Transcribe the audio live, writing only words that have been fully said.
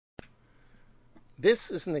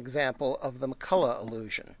This is an example of the McCollough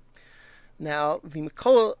illusion. Now, the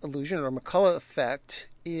McCollough illusion or McCollough effect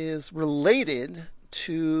is related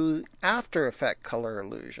to after effect color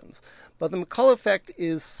illusions, but the McCollough effect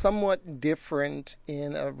is somewhat different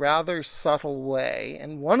in a rather subtle way,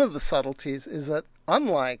 and one of the subtleties is that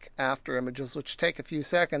unlike after images, which take a few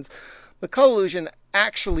seconds, the McCollough illusion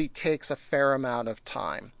actually takes a fair amount of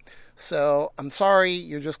time. So I'm sorry,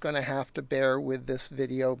 you're just going to have to bear with this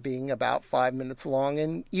video being about 5 minutes long,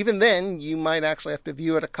 and even then you might actually have to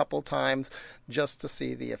view it a couple times just to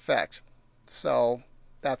see the effect. So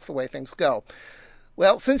that's the way things go.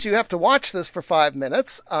 Well, since you have to watch this for 5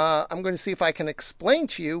 minutes, I'm going to see if I can explain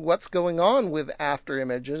to you what's going on with after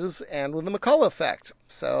images and with the McCollough effect.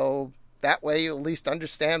 So that way you'll at least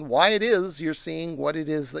understand why it is you're seeing what it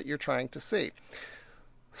is that you're trying to see.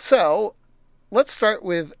 So let's start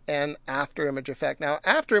with an after image effect. Now,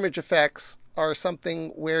 after image effects are something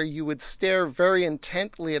where you would stare very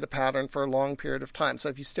intently at a pattern for a long period of time. So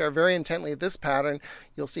if you stare very intently at this pattern,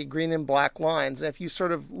 you'll see green and black lines. And if you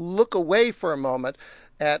sort of look away for a moment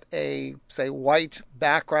at a, say, white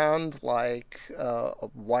background, like a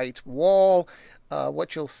white wall,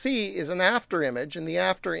 what you'll see is an after image, and the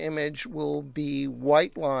after image will be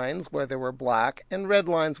white lines where they were black and red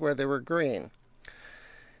lines where they were green.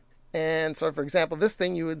 And so, for example, this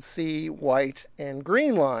thing you would see white and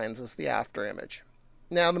green lines as the after image.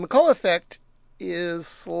 Now, the McCollough effect is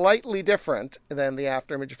slightly different than the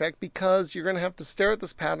after image effect because you're going to have to stare at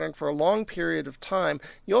this pattern for a long period of time.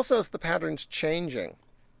 You also have the patterns changing.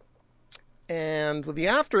 And with the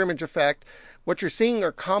after image effect, what you're seeing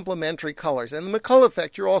are complementary colors. And the McCollough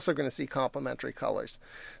effect, you're also going to see complementary colors.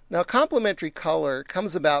 Now, complementary color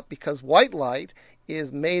comes about because white light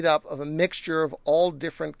is made up of a mixture of all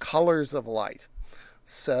different colors of light.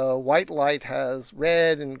 So white light has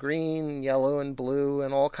red and green, and yellow and blue,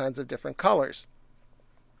 and all kinds of different colors.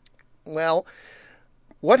 Well,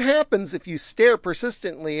 what happens if you stare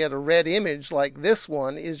persistently at a red image like this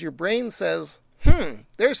one is your brain says,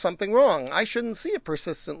 there's something wrong. I shouldn't see a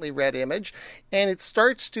persistently red image, and it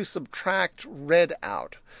starts to subtract red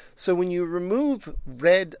out. So when you remove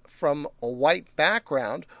red from a white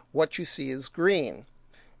background, what you see is green.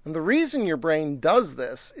 And the reason your brain does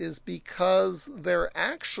this is because there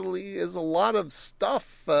actually is a lot of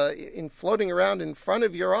stuff floating around in front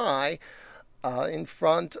of your eye, in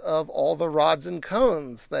front of all the rods and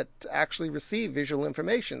cones that actually receive visual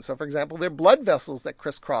information. So, for example, there are blood vessels that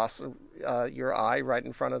crisscross your eye right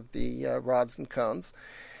in front of the rods and cones.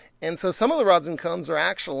 And so some of the rods and cones are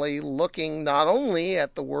actually looking not only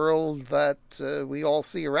at the world that we all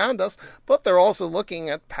see around us, but they're also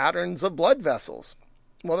looking at patterns of blood vessels.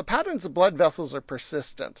 Well, the patterns of blood vessels are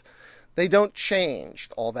persistent. They don't change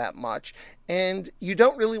all that much, and you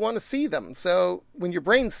don't really want to see them. So when your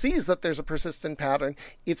brain sees that there's a persistent pattern,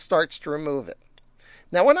 it starts to remove it.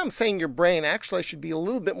 Now, when I'm saying your brain, actually I should be a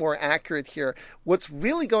little bit more accurate here. What's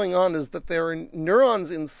really going on is that there are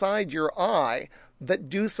neurons inside your eye that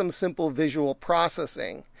do some simple visual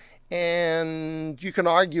processing. And you can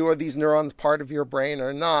argue, are these neurons part of your brain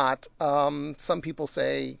or not? Some people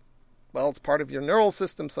say, well, it's part of your neural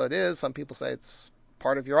system, so it is. Some people say it's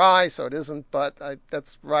part of your eye, so it isn't, but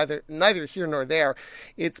that's neither here nor there.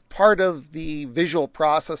 It's part of the visual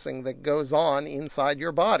processing that goes on inside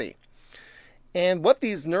your body. And what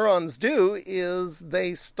these neurons do is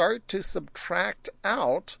they start to subtract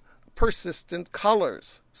out persistent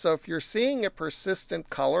colors. So if you're seeing a persistent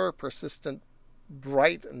color, a persistent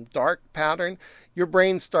bright and dark pattern, your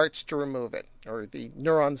brain starts to remove it, or the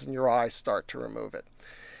neurons in your eye start to remove it.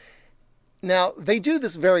 Now, they do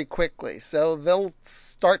this very quickly, so they'll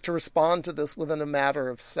start to respond to this within a matter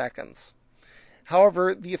of seconds.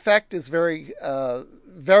 However, the effect is very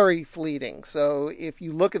fleeting. So if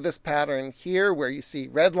you look at this pattern here where you see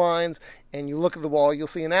red lines and you look at the wall, you'll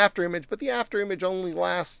see an after image, but the after image only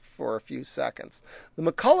lasts for a few seconds. The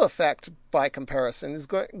McCollough effect, by comparison, is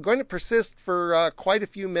going to persist for quite a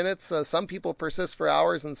few minutes. Some people persist for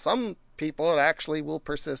hours, and some people it actually will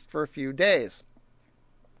persist for a few days.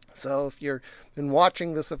 So if you've been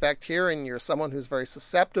watching this effect here and you're someone who's very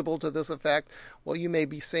susceptible to this effect, well, you may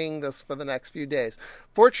be seeing this for the next few days.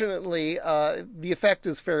 Fortunately, the effect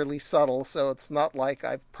is fairly subtle, so it's not like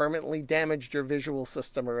I've permanently damaged your visual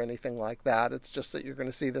system or anything like that. It's just that you're going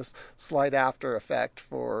to see this slight after effect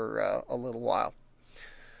for a little while.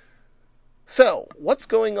 So what's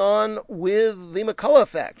going on with the McCollough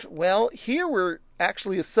effect? Well, here we're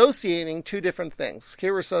actually associating two different things.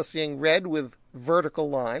 Here we're associating red with vertical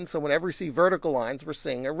lines. So whenever we see vertical lines, we're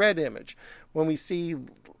seeing a red image. When we see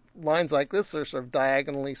lines like this, they're sort of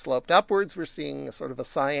diagonally sloped upwards, we're seeing a sort of a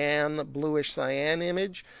cyan, bluish cyan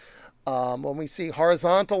image. When we see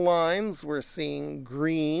horizontal lines, we're seeing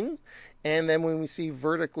green. And then when we see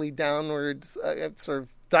vertically downwards, sort of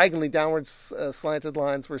diagonally downwards slanted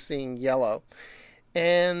lines, we're seeing yellow.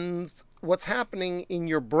 And what's happening in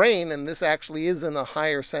your brain, and this actually is in a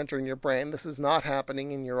higher center in your brain, this is not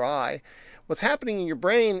happening in your eye. What's happening in your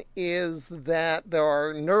brain is that there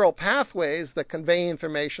are neural pathways that convey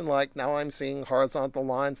information like, now I'm seeing horizontal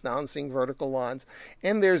lines, now I'm seeing vertical lines,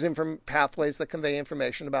 and there's pathways that convey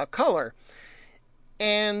information about color.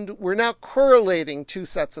 And we're now correlating two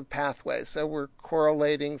sets of pathways. So we're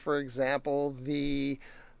correlating, for example, the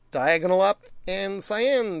diagonal up and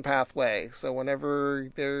cyan pathway. So whenever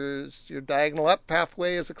there's your diagonal up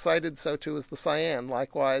pathway is excited, so too is the cyan.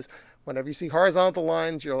 Likewise, whenever you see horizontal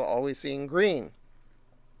lines, you're always seeing green.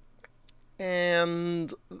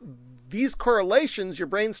 And these correlations, your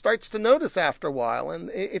brain starts to notice after a while. And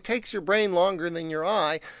it takes your brain longer than your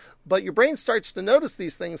eye, but your brain starts to notice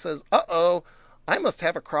these things, says, uh-oh, I must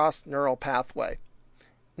have a cross neural pathway.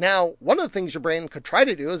 Now, one of the things your brain could try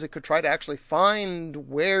to do is it could try to actually find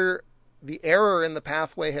where the error in the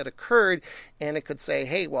pathway had occurred, and it could say,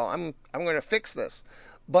 hey, well, I'm going to fix this.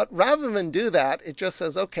 But rather than do that, it just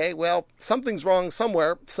says, okay, well, something's wrong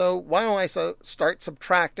somewhere, so why don't I start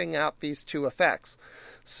subtracting out these two effects?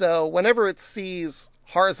 So whenever it sees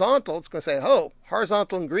horizontal, it's going to say, oh,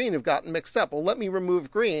 horizontal and green have gotten mixed up. Well, let me remove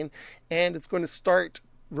green, and it's going to start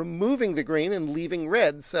removing the green and leaving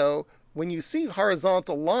red. So when you see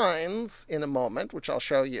horizontal lines in a moment, which I'll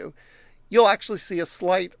show you, you'll actually see a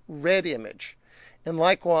slight red image. And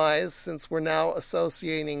likewise, since we're now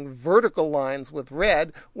associating vertical lines with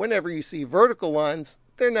red, whenever you see vertical lines,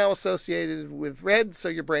 they're now associated with red, so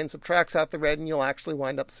your brain subtracts out the red and you'll actually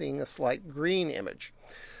wind up seeing a slight green image.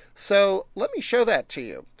 So let me show that to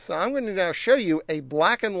you. So I'm going to now show you a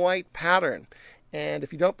black and white pattern. And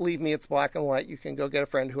if you don't believe me it's black and white, you can go get a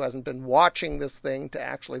friend who hasn't been watching this thing to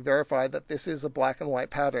actually verify that this is a black and white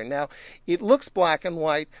pattern. Now, it looks black and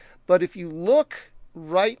white, but if you look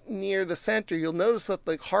right near the center, you'll notice that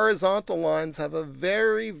the horizontal lines have a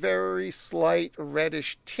very, very slight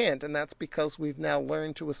reddish tint, and that's because we've now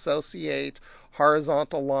learned to associate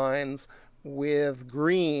horizontal lines with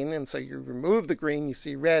green, and so you remove the green, you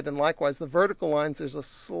see red, and likewise the vertical lines, there's a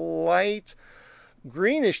slight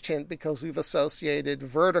greenish tint because we've associated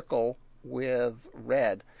vertical with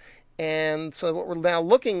red. And so what we're now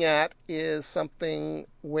looking at is something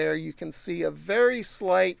where you can see a very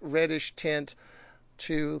slight reddish tint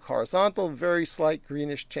to horizontal, very slight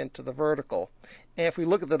greenish tint to the vertical. And if we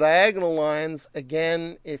look at the diagonal lines,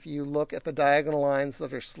 again, if you look at the diagonal lines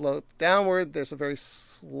that are sloped downward, there's a very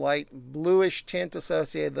slight bluish tint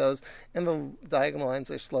associated with those, and the diagonal lines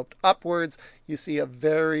that are sloped upwards, you see a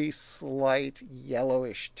very slight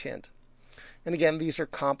yellowish tint. And again, these are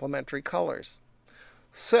complementary colors.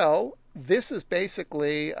 So this is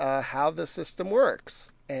basically how the system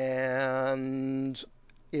works. And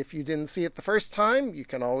if you didn't see it the first time, you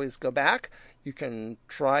can always go back. You can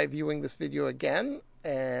try viewing this video again,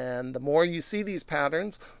 and the more you see these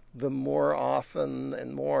patterns, the more often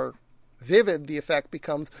and more vivid the effect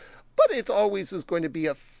becomes, but it always is going to be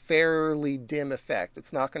a fairly dim effect.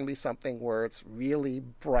 It's not going to be something where it's really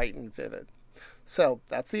bright and vivid. So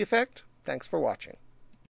that's the effect. Thanks for watching.